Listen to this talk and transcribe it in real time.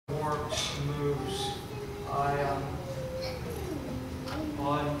works and moves.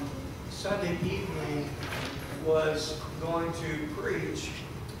 On Sunday evening was going to preach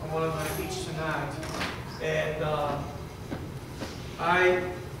on what I'm going to teach tonight. And I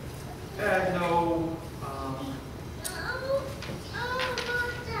had no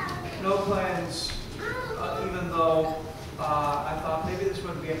plans, even though I thought maybe this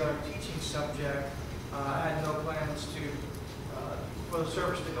would be a better teaching subject. I had no plans for the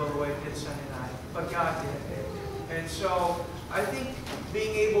service to go the way it did Sunday night, but God did. And so I think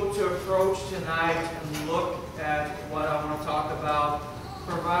being able to approach tonight and look at what I want to talk about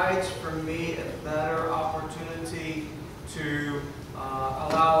provides for me a better opportunity to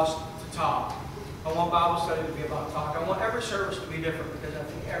allow us to talk. I want Bible study to be about talk. I want every service to be different because I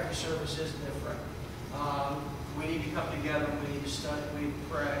think every service is different. We need to come together and we need to study, we need to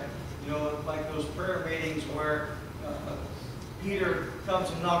pray. You know, like those prayer meetings where Peter comes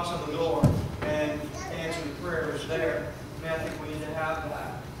and knocks on the door and answers the prayers there. I think we need to have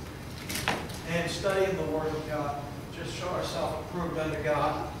that. And studying the Word of God. Just show ourselves approved unto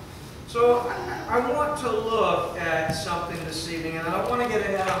God. So I want to look at something this evening, and I don't want to get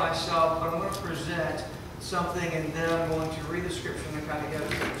ahead of myself, but I'm going to present something, and then I'm going to read the Scripture and kind of get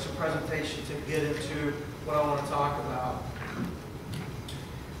some presentation to get into what I want to talk about.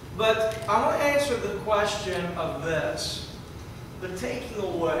 But I want to answer the question of this. The taking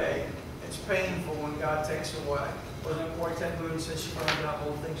away, it's painful when God takes away. Wasn't it Corey Ten Boone says she wanted to not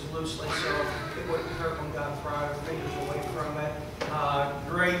hold things loosely, so it wouldn't hurt when God pried her fingers away from it.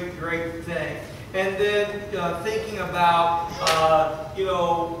 Great thing. And then thinking about,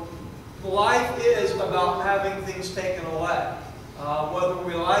 life is about having things taken away. Whether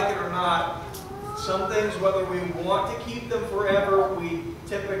we like it or not, some things, whether we want to keep them forever, we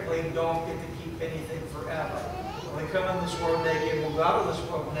typically don't get to keep anything forever. We come in this world naked, we'll go out of this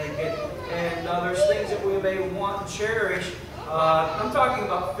world naked, and there's things that we may want and cherish. I'm talking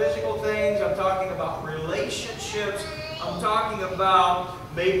about physical things, I'm talking about relationships, I'm talking about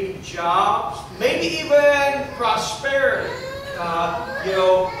maybe jobs, maybe even prosperity.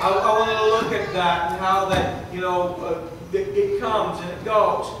 I want to look at that and how that, it comes and it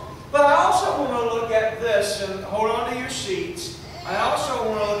goes. But I also want to look at this, and hold on to your seats. I also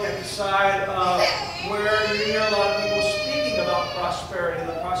want to look at the side of where you hear a lot of people speaking about prosperity,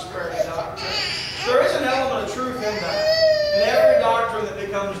 the prosperity doctrine. There is an element of truth in that. In every doctrine that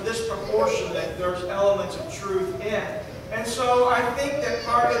becomes disproportionate, there's elements of truth in. And so I think that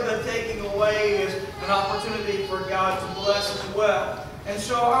part of the taking away is an opportunity for God to bless as well. And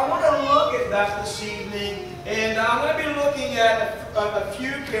so I want to look at that this evening, and I'm going to be looking at a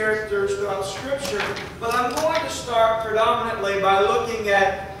few characters throughout Scripture, but I'm going to start predominantly by looking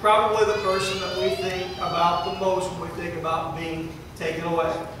at probably the person that we think about the most when we think about being taken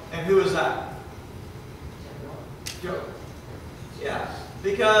away. And who is that? Job. Yeah,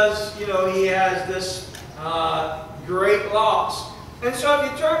 because, he has this great loss. And so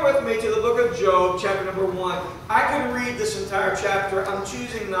if you turn with me to the book of Job, chapter number 1, I could read this entire chapter. I'm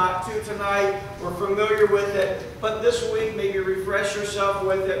choosing not to tonight. We're familiar with it. But this week, maybe refresh yourself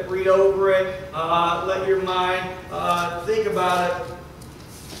with it, read over it, let your mind think about it.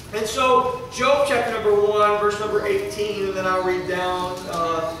 And so, Job chapter number 1, verse number 18, and then I'll read down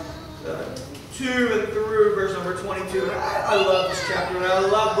 2 and through verse number 22. And I love this chapter, and I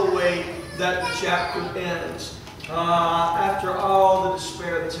love the way that the chapter ends. After all the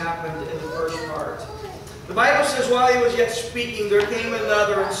despair that's happened in the first part. The Bible says, while he was yet speaking, there came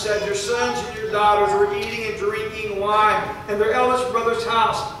another and said, your sons and your daughters were eating and drinking wine in their eldest brother's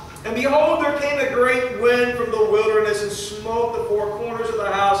house. And behold, there came a great wind from the wilderness and smote the four corners of the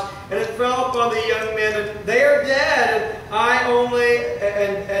house, and it fell upon the young men, and they are dead, and I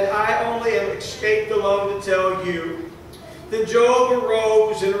only am escaped alone to tell you. Then Job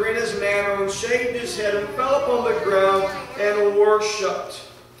arose and rent his mantle and shaved his head and fell upon the ground and worshipped.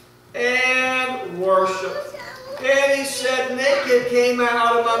 And worshipped. And he said, naked came I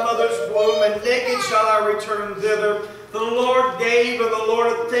out of my mother's womb, and naked shall I return thither. The Lord gave, and the Lord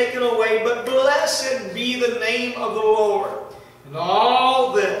hath taken away, but blessed be the name of the Lord. And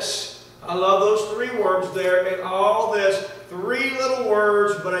all this, I love those three words there, and all this, three little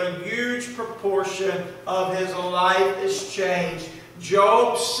words, but a huge proportion of his life is changed.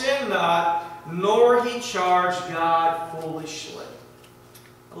 Job sinned not, nor he charged God foolishly.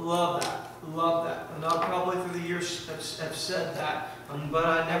 I love that. Love that. And I probably through the years have said that. But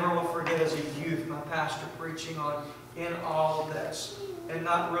I never will forget as a youth my pastor preaching on in all of this. And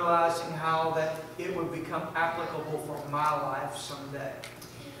not realizing how that it would become applicable for my life someday.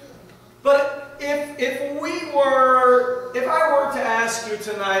 But if I were to ask you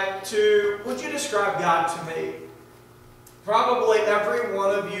tonight would you describe God to me? Probably every one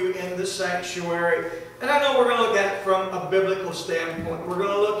of you in the sanctuary. And I know we're going to look at it from a biblical standpoint. We're going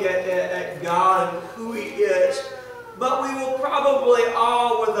to look at God and who He is. But we will probably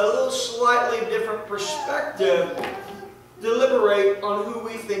all, with a little slightly different perspective, deliberate on who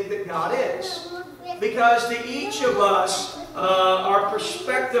we think that God is. Because to each of us, our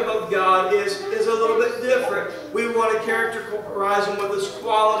perspective of God is a little bit different. We want to characterize Him with His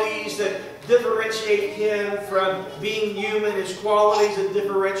qualities that differentiate Him from being human, His qualities that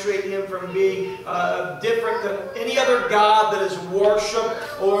differentiate Him from being different than any other God that is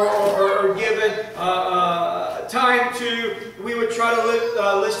worshipped or given time to. We would try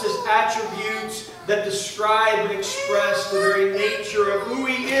to list His attributes that describe and express the very nature of who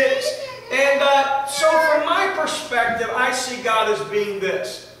He is. And so from my perspective, I see God as being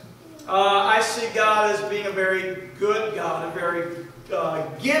this. I see God as being a very good God, a very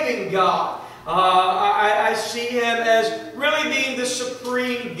giving God. I see Him as really being the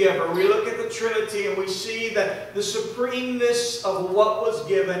supreme giver. We look at the Trinity and we see that the supremeness of what was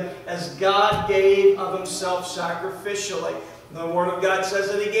given as God gave of Himself sacrificially. The Word of God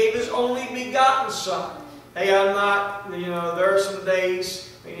says that He gave His only begotten Son. Hey, I'm not, there are some days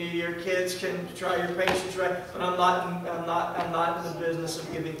your kids can try your patience, right? But I'm not in the business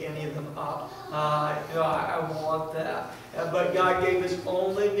of giving any of them up. I want that. But God gave His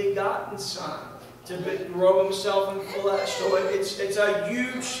only begotten Son to robe Himself in flesh. So it's a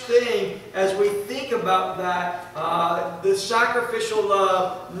huge thing as we think about that. The sacrificial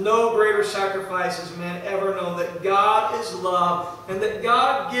love, no greater sacrifice has man ever known. That God is love and that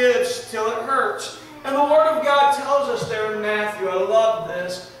God gives till it hurts. And the Word of God tells us there in Matthew, I love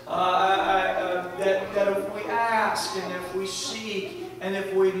this, that if we ask and if we seek and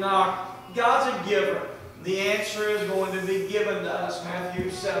if we knock, God's a giver. The answer is going to be given to us.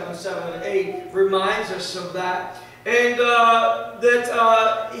 Matthew 7 and 8 reminds us of that. And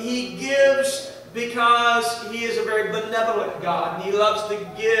that He gives because He is a very benevolent God. And He loves to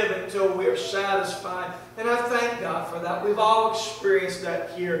give until we are satisfied. And I thank God for that. We've all experienced that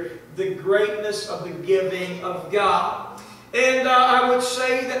here. The greatness of the giving of God. And I would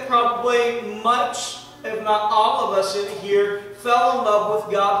say that probably much, if not all of us in here, fell in love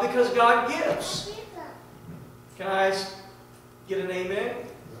with God because God gives. Can I get an amen?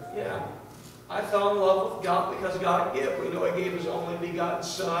 Yeah. I fell in love with God because God gives. We know He gave His only begotten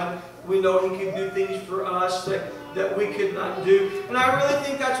Son. We know He can do things for us that we could not do. And I really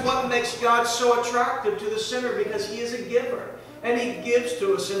think that's what makes God so attractive to the sinner, because He is a giver. And He gives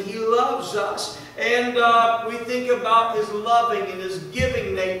to us and He loves us. And we think about His loving and His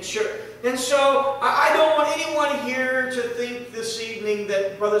giving nature. And so I don't want anyone here to think this evening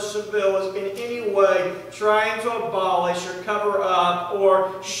that Brother Saville is in any way trying to abolish or cover up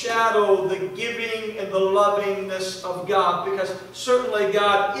or shadow the giving and the lovingness of God. Because certainly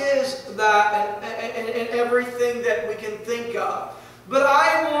God is that and everything that we can think of. But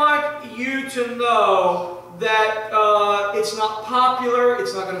I want you to know that it's not popular,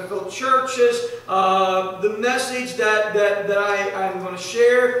 it's not going to fill churches. The message that I'm going to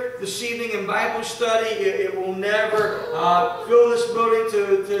share this evening in Bible study, it will never fill this building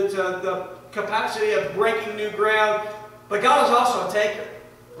to the capacity of breaking new ground. But God is also a taker.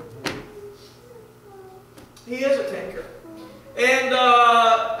 He is a taker. And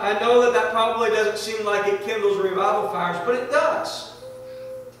I know that probably doesn't seem like it kindles revival fires, but it does.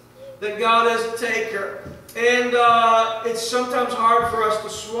 That God is a taker. And it's sometimes hard for us to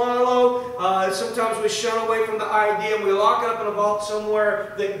swallow. Sometimes we shun away from the idea and we lock it up in a vault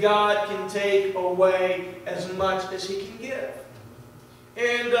somewhere that God can take away as much as He can give.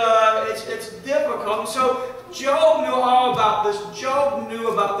 And it's difficult. And so Job knew all about this. Job knew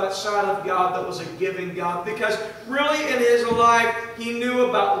about that side of God that was a giving God. Because really in his life, he knew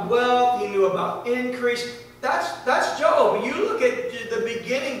about wealth. He knew about increase. That's Job. You look at the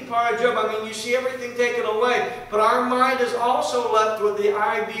beginning part of Job, I mean, you see everything taken away. But our mind is also left with the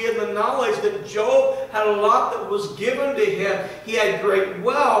idea and the knowledge that Job had a lot that was given to him. He had great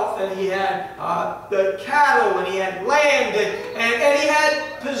wealth, and he had the cattle, and he had land, and he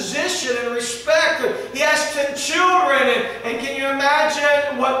had position and respect. He has 10 children, and can you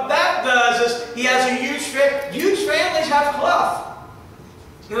imagine what that does? Is he has a huge family. Huge families have cloth.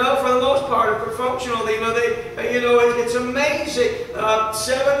 For the most part, if they're functional, it's amazing.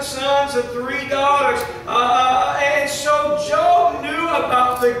 7 sons and 3 daughters. And so Job knew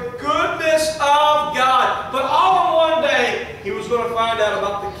about the goodness of God. But all in one day, he was going to find out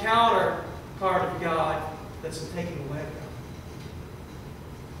about the counter part of God that's taking away God.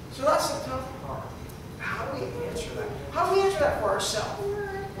 So that's the tough part. How do we answer that? How do we answer that for ourselves?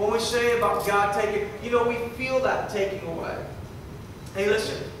 When we say about God taking, we feel that taking away. Hey,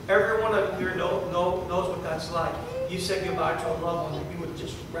 listen, everyone up here knows what that's like. You say goodbye to a loved one that you would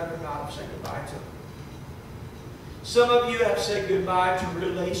just rather not have said goodbye to. Some of you have said goodbye to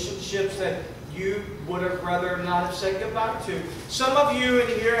relationships that you would have rather not have said goodbye to. Some of you in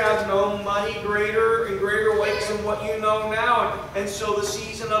here have known money greater in greater ways than what you know now. And so the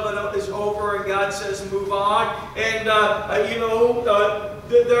season of it is over and God says move on. And,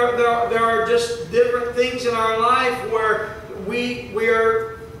 there are just different things in our life where we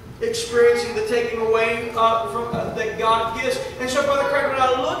are experiencing the taking away that God gives. And so, Brother Craig, when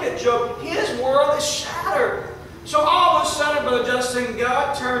I look at Job, his world is shattered. So all of a sudden, Brother Justin,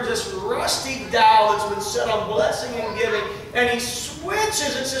 God turns this rusty dial that's been set on blessing and giving, and He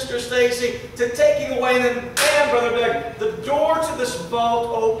switches it, Sister Stacy, to taking away. And then, bam, Brother Doug, the door to this vault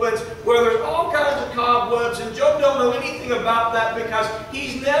opens where there's all kinds of cobwebs, and Job don't know anything about that because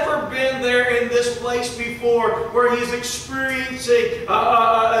he's never been there in this place before, where he's experiencing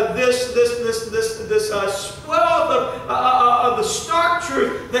this swell of the stark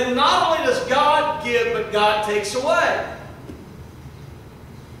truth that not only does God give, but God takes away.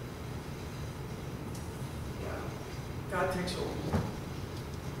 Yeah. God takes away.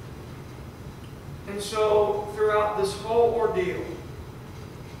 And so, throughout this whole ordeal,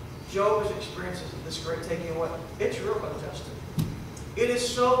 Job is experiencing this great taking away. It's real, Brother Justin. It is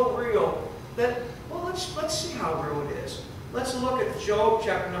so real that, well, let's see how real it is. Let's look at Job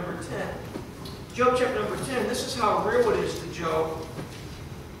chapter number 10. Job chapter number 10, this is how real it is to Job.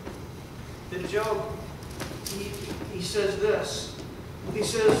 That Job, he says this. He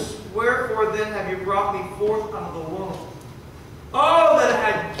says, wherefore then have you brought me forth out of the womb? Oh, that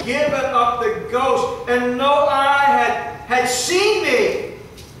I had given up the ghost, and no eye had seen me.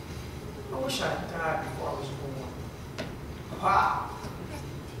 I wish I had died before I was born. Wow.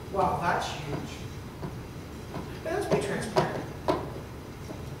 Wow, that's huge. Hey, let's be transparent. Let's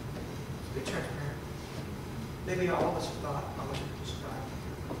be transparent. Maybe all of us have thought, I wish I could just die.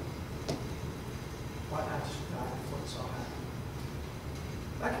 Why not just die before this all happened?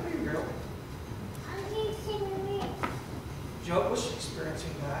 That can be real. Job was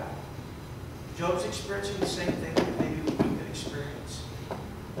experiencing that. Job's experiencing the same thing that maybe we could experience.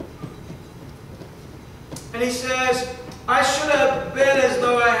 And he says, I should have been as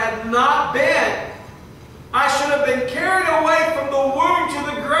though I had not been. I should have been carried away from the womb to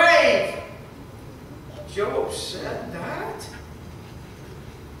the grave. Job said that?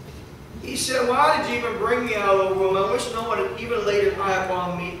 He said, why did you even bring me out of the womb? I wish no one had even laid an eye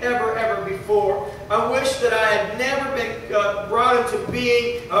upon me ever before. I wish that I had never been brought into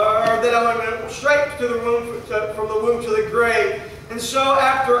being, or that I would have went straight to the womb, from the womb to the grave. And so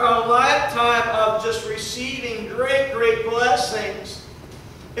after a lifetime of just receiving great blessings,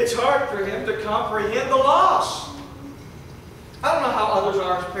 it's hard for him to comprehend the loss. I don't know how others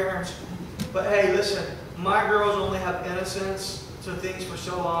are as parents, but hey, listen, my girls only have innocence to things for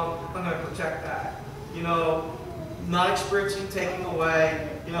so long. I'm going to protect that. Not experiencing taking away.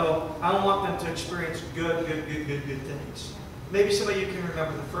 I want them to experience good things. Maybe some of you can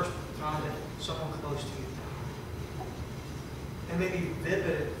remember the first time that someone close to you died. And maybe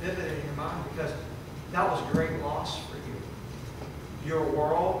vivid in your mind, because that was a great loss for you. Your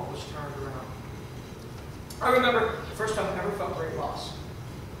world was turned around. I remember the first time I ever felt great loss.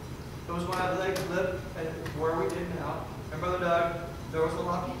 It was when I lived where we did now. And Brother Doug, there was a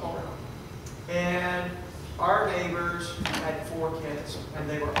lot of people around. And our neighbors had 4 kids, and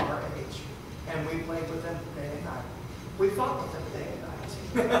they were our age. And we played with them day and night. We fought with them day and night.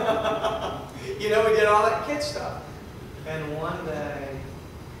 We did all that kid stuff. And one day,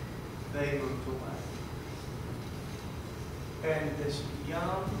 they moved away. And this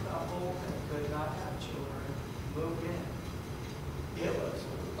young couple that could not have children moved in. It was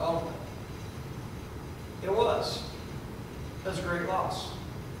a moment. It was. It was a great loss.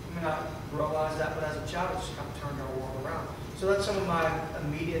 I may not realize that, but as a child, it just kind of turned our world around. So that's some of my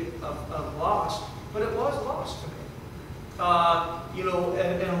immediate of loss, but it was lost to me.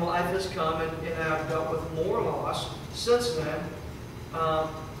 And life has come, and I've dealt with more loss since then.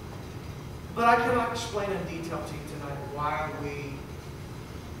 But I cannot explain in detail to you tonight why we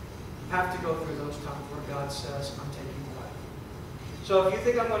have to go through those times where God says, I'm taking away. So if you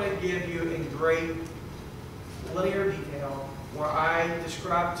think I'm going to give you in great linear detail where I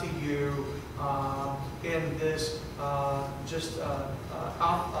describe to you in this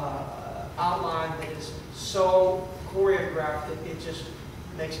outline that is so choreographed that it just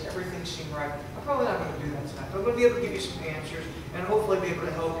makes everything seem right. I'm probably not going to do that tonight, but I'm going to be able to give you some answers and hopefully be able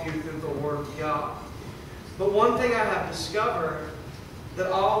to help you through the Word of God. But one thing I have discovered,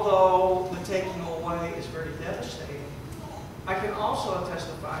 that although the taking away is very devastating, I can also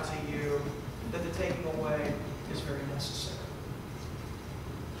testify to you that the taking away is very necessary.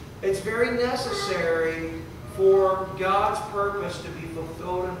 It's very necessary for God's purpose to be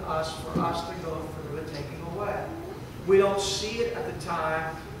fulfilled in us, for us to go through the taking away. We don't see it at the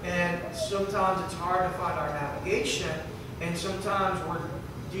time, and sometimes it's hard to find our navigation, and sometimes we're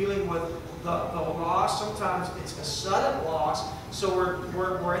dealing with the loss. Sometimes it's a sudden loss, so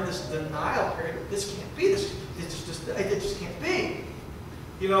we're in this denial period. This can't be. It just can't be.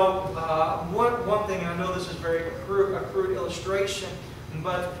 You know, one thing, and I know this is very a crude illustration,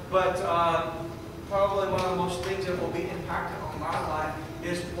 but probably one of the most things that will be impacted on my life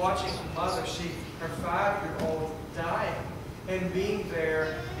is watching a mother see her 5-year-old dying and being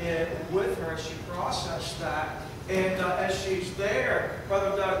there with her as she processed that. And as she's there,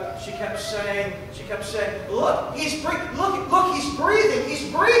 Brother Doug, she kept saying, "Look, he's breathing. Look, he's breathing. He's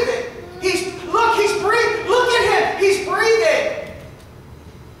breathing. He's breathing. Look at him. He's breathing."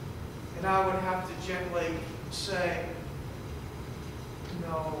 And I would have to gently say,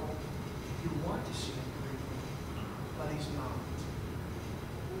 "No, you want to see him breathing, but he's not.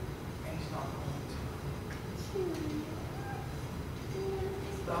 And he's not going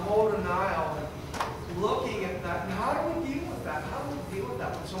to." The whole denial, looking at that, and how do we deal with that? How do we deal with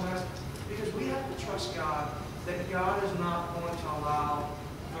that when someone asks? Because we have to trust God that God is not going to allow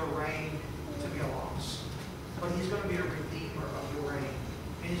the rain to be a loss, but He's going to be a redeemer of the rain,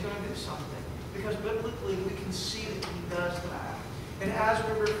 and He's going to do something. Because biblically, we can see that He does that. And as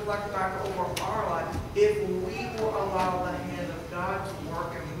we reflect back over our life, if we will allow the hand of God to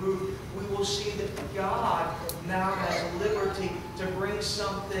work and move, we will see that God now has liberty to bring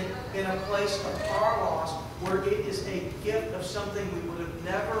something in a place of our loss, where it is a gift of something we would have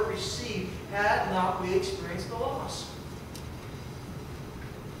never received had not we experienced the loss.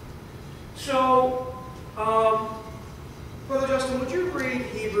 So, Brother Justin, would you read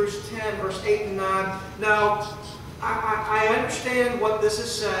Hebrews 10, verse 8 and 9? Now, I understand what this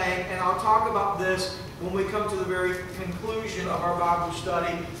is saying, and I'll talk about this when we come to the very conclusion of our Bible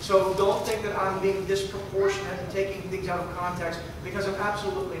study. So don't think that I'm being disproportionate and taking things out of context, because I'm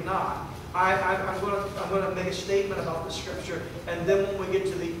absolutely not. I'm going to make a statement about the Scripture, and then when we get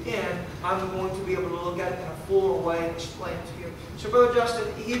to the end, I'm going to be able to look at it in a fuller way and explain it to you. So, Brother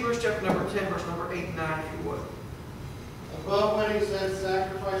Justin, Hebrews chapter number 10, verse number 8 and 9, if you would. Above, when he said,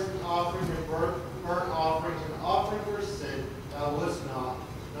 "Sacrifice and offering and burnt offerings and offering for sin, thou wouldst not,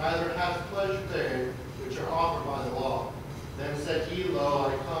 neither hast pleasure therein, which are offered by the law. Then said he, Lo,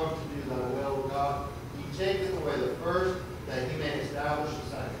 I come to do thy will, God. He taketh away the first, that he may establish the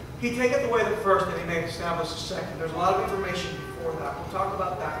second." He taketh away the first, that he may establish the second. There's a lot of information before that. We'll talk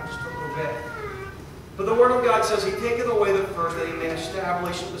about that in just a little bit. But the Word of God says, He taketh away the first, that He may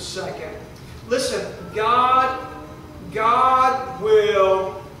establish the second. Listen, God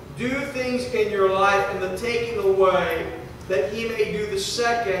will do things in your life in the taking away, that He may do the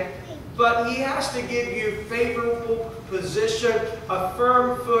second. But He has to give you favorable position, a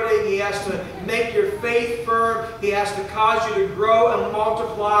firm footing. He has to make your faith firm. He has to cause you to grow and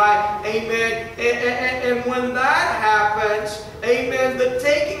multiply. Amen. And when that happens, amen, the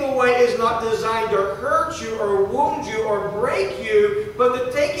taking away is not designed to hurt you or wound you or break you, but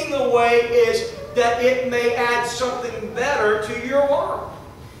the taking away is that it may add something better to your work.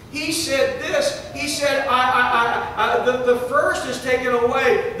 He said this, He said, the first is taken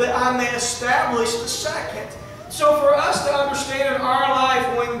away, that I may establish the second. So for us to understand in our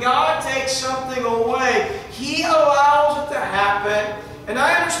life, when God takes something away, He allows it to happen. And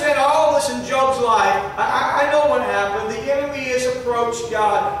I understand all this in Job's life. I know what happened. The enemy has approached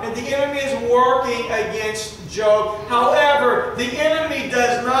God, and the enemy is working against Job. However, the enemy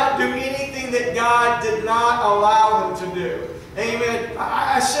does not do anything that God did not allow him to do. Amen.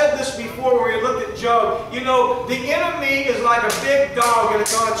 I said this before when we looked at Job. You know, the enemy is like a big dog and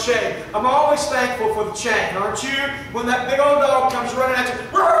it's on a chain. I'm always thankful for the chain, aren't you? When that big old dog comes running at you,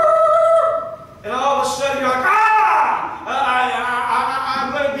 and all of a sudden you're like,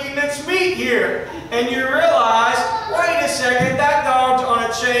 I'm going to be mincemeat here. And you realize, wait a second, that dog's on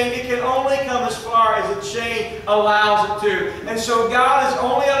a chain. It can only come as far as the chain allows it to. And so God is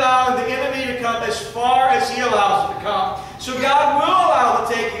only allowing the enemy to come as far as He allows it to come. So God will allow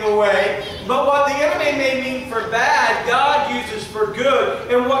the taking away, but what the enemy may mean for bad, God uses for good.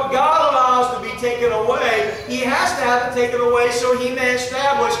 And what God allows to be taken away, He has to have it taken away so He may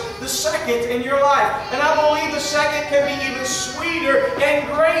establish the second in your life. And I believe the second can be even sweeter and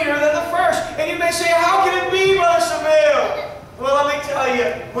greater than the first. And you may say, how can it be, Brother Saville? Well, let me tell you,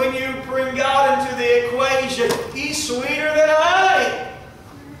 when you bring God into the equation, He's sweeter than honey.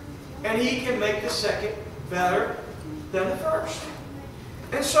 And He can make the second better than the first.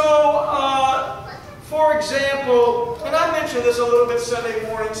 And so, for example, and I mentioned this a little bit Sunday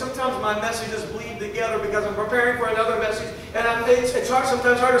morning, sometimes my messages bleed together because I'm preparing for another message, and it's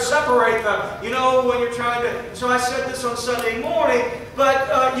sometimes hard to separate them, you know, when you're trying to, so I said this on Sunday morning,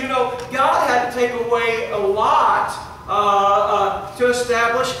 but, you know, God had to take away a lot to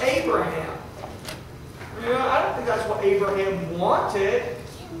establish Abraham. You know, I don't think that's what Abraham wanted,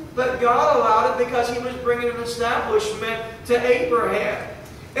 but God allowed it because He was bringing an establishment to Abraham.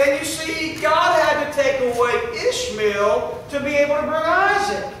 And you see, God had to take away Ishmael to be able to bring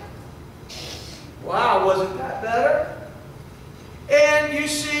Isaac. Wow, wasn't that better? And you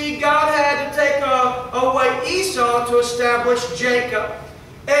see, God had to take away Esau to establish Jacob.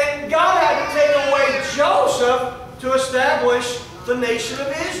 And God had to take away Joseph to establish the nation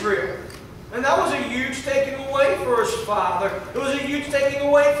of Israel. And that was a huge taking away for his father. It was a huge taking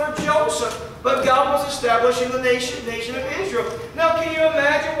away for Joseph. But God was establishing the nation of Israel. Now, can you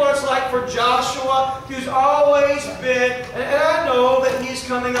imagine what it's like for Joshua, who's always been, and I know that he's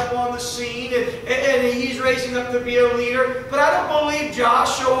coming up on the scene, and he's raising up to be a leader, but I don't believe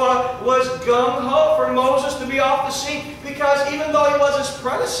Joshua was gung-ho for Moses to be off the scene, because even though he was his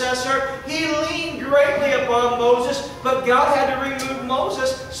predecessor, he leaned greatly upon Moses, but God had to remove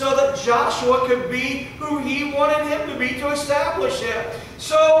Moses so that Joshua could be who He wanted him to be to establish him.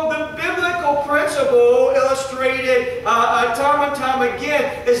 So the biblical principle illustrated time and time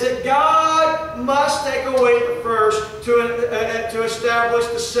again is that God must take away the first to establish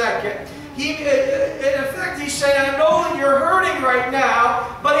the second. In effect, He's saying, I know that you're hurting right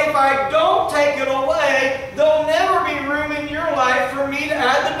now, but if I don't take it away, there'll never be room in your life for me to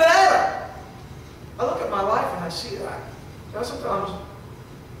add the better. I look at my life and I see that. Now sometimes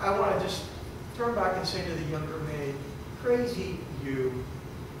I want to just turn back and say to the younger me, crazy you.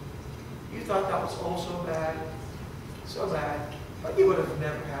 You thought that was all so bad, but you would have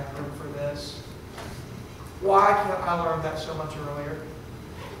never had room for this. Why can't I learn that so much earlier?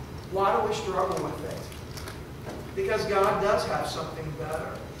 Why do we struggle with it? Because God does have something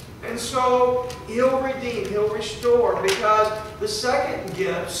better. And so He'll redeem, He'll restore, because the second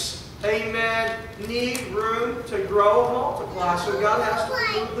gifts, amen, need room to grow and multiply. So God has to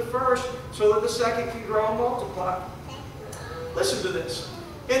remove the first so that the second can grow and multiply. Listen to this.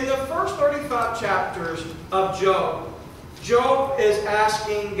 In the first 35 chapters of Job, Job is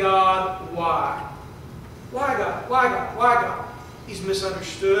asking God why. Why God? Why God? Why God? He's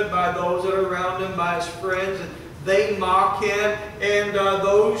misunderstood by those that are around him, by his friends, and they mock him. And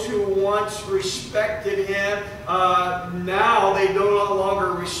those who once respected him, now they no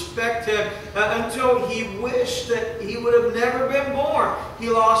longer respect him, until he wished that he would have never been born. He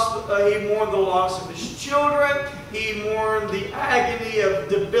mourned the loss of his children. He mourned the agony of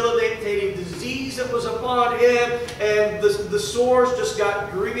debilitating disease that was upon him, and the sores just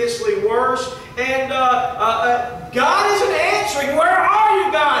got grievously worse. And God isn't answering. Where are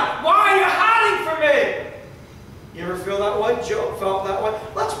you, God? Why are you hiding from me? You ever feel that way? Job felt that way.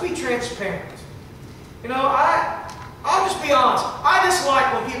 Let's be transparent. You know, I'll just be honest. I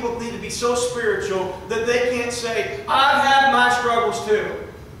dislike when people need to be so spiritual that they can't say, I've had my struggles too.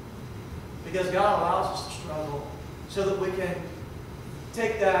 Because God allows us to struggle so that we can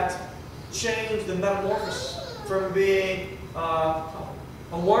take that change, the metamorphosis from being a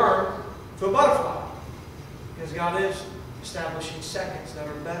worm to a butterfly. Because God is establishing seconds that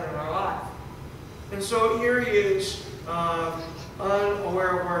are better in our life. And so here he is,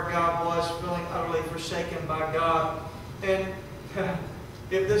 unaware of where God was, feeling utterly forsaken by God. And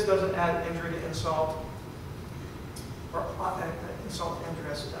if this doesn't add injury to insult, or insult to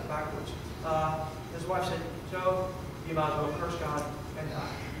injury, I said that backwards. His wife said, Joe, you might as well curse God and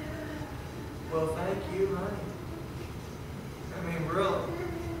die. Well, thank you, honey. I mean, really.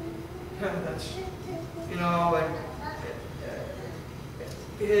 That's, you know, and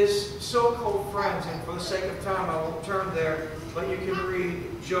his so-called friends, and for the sake of time I won't turn there, but you can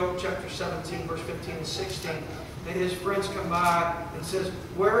read Job chapter 17, verse 15 and 16. And his friends come by and says,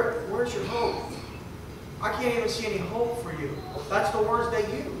 where's your hope? I can't even see any hope for you. That's the words they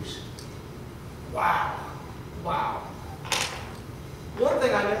use. Wow. Wow. One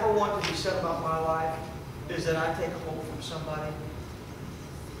thing I never want to be said about my life is that I take hope from somebody.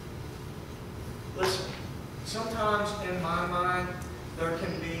 Listen, sometimes in my mind, there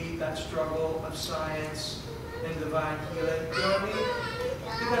can be that struggle of science and divine healing. You know what I mean?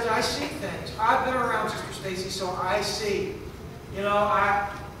 Because I I see things. I've been around Sister Stacy, so I see. You know,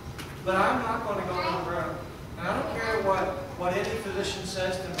 but I'm not going to go in the room. And I don't care what any physician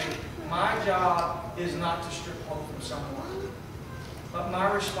says to me. My job is not to strip hope from someone. But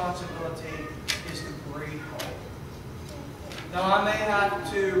my responsibility is to breathe hope. Now, I may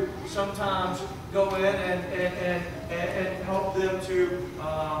have to sometimes go in and help them to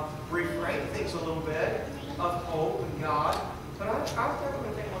reframe things a little bit of hope and God. But I'm never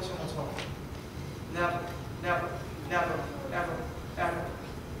going to take away someone's hope. Never, never, never, ever, ever.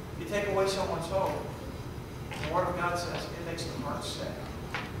 You take away someone's hope, the Word of God says it makes the heart sick.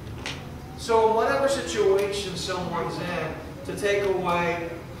 So in whatever situation someone's in, to take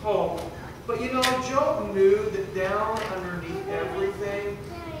away hope. But you know, Job knew that down underneath everything,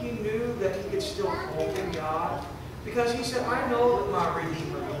 he knew that he could still hope in God. Because he said, I know that my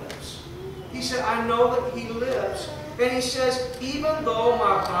Redeemer lives. He said, I know that he lives. And he says, even though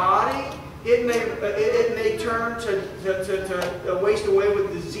my body, it may turn to waste away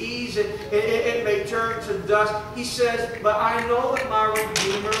with disease, and it may turn to dust. He says, but I know that my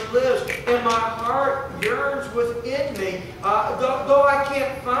Redeemer lives, and my heart yearns within me. Though I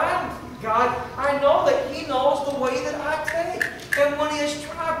can't find God, I know that he knows the way that I take. And when he has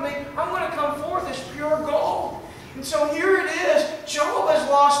tried me, I'm going to come forth as pure gold. And so here it is. Job has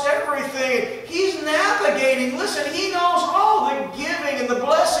lost everything. He's navigating. Listen, he knows all the giving and the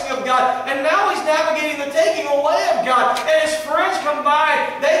blessing of God. And now he's navigating the taking away of God. And his friends come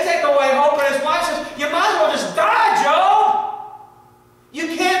by. They take away hope. And his wife says, you might as well just die, Job. You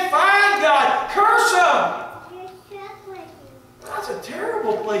can't find God. Curse him. That's a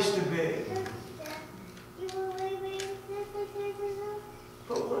terrible place to be.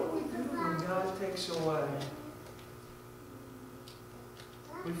 But what do we do when God takes away?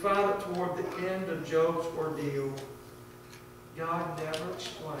 We find that toward the end of Job's ordeal, God never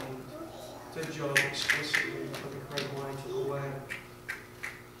explained to Job explicitly what the great way took away.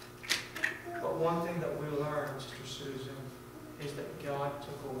 But one thing that we learn, Sister Susan, is that God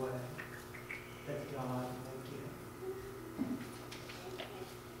took away, that God may give.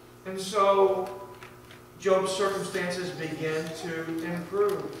 And so Job's circumstances begin to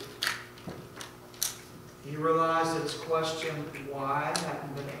improve. He realized that his question, why,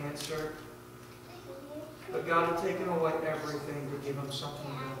 hadn't been answered. But God had taken away everything to give him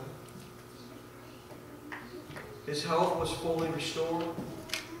something better. His health was fully restored.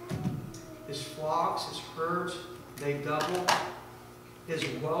 His flocks, his herds, they doubled. His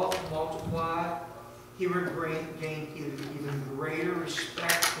wealth multiplied. He would gain even greater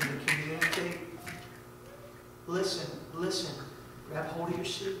respect in the community. Listen, listen. Grab hold of your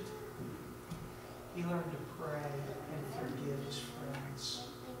seat. He learned to pray and forgive his friends.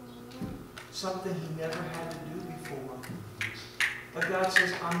 Something he never had to do before. But God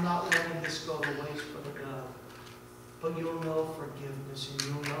says, I'm not letting this go to waste for the go. But you'll know forgiveness and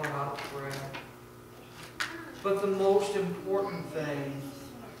you'll know how to pray. But the most important thing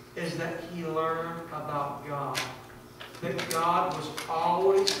is that he learned about God. That God was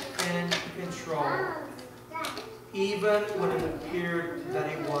always in control. Even when it appeared that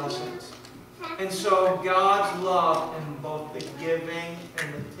he wasn't. And so God's love in both the giving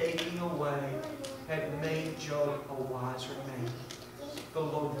and the taking away had made Job a wiser man. The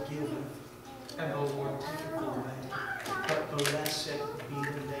Lord giveth and the Lord taketh away. But blessed be the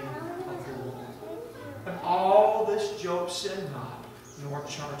name of the Lord. And all this Job sinned not, nor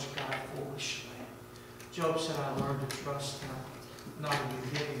charged God foolishly. Job said, I learned to trust him, not in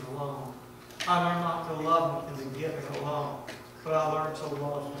the giving alone. I learned not to love him in the giving alone. But I learned to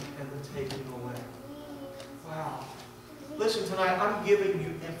love him in the taking away. Wow. Listen, tonight I'm giving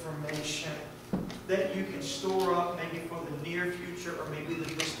you information that you can store up maybe for the near future or maybe the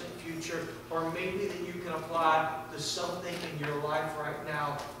distant future, or maybe that you can apply to something in your life right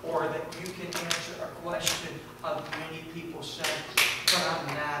now, or that you can answer a question of many people saying, but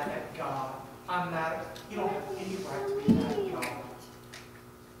I'm mad at God. I'm mad at... You don't have any right to be mad at God.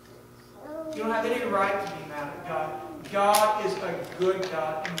 You don't have any right to be mad at God. God is a good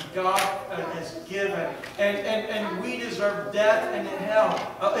God, and God has given. And we deserve death and hell.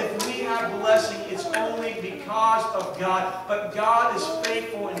 If we have blessing, it's only because of God. But God is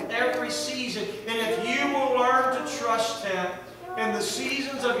faithful in every season. And if you will learn to trust Him in the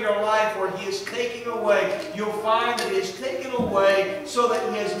seasons of your life where He is taking away, you'll find that He is taken away so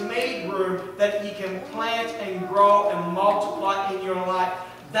that He has made room that He can plant and grow and multiply in your life.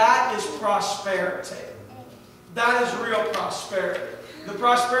 That is prosperity. That is real prosperity. The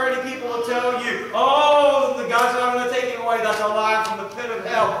prosperity people will tell you, oh, the God's not in the taking away. That's a lie from the pit of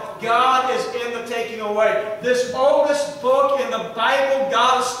hell. God is in the taking away. This oldest book in the Bible,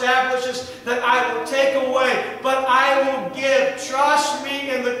 God establishes that I will take away, but I will give. Trust me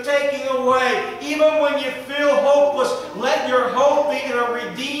in the taking away. Even when you feel hopeless, let your hope be in a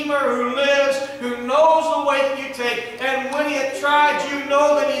Redeemer who lives, who knows the way that you take. And when He has tried, you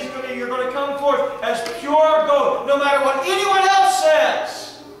know that you're going to come forth as pure gold, no matter what anyone else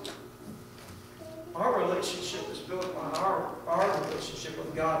says. Our relationship is built on our relationship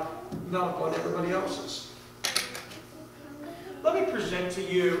with God, not what everybody else's. Let me present to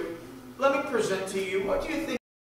you, what do you think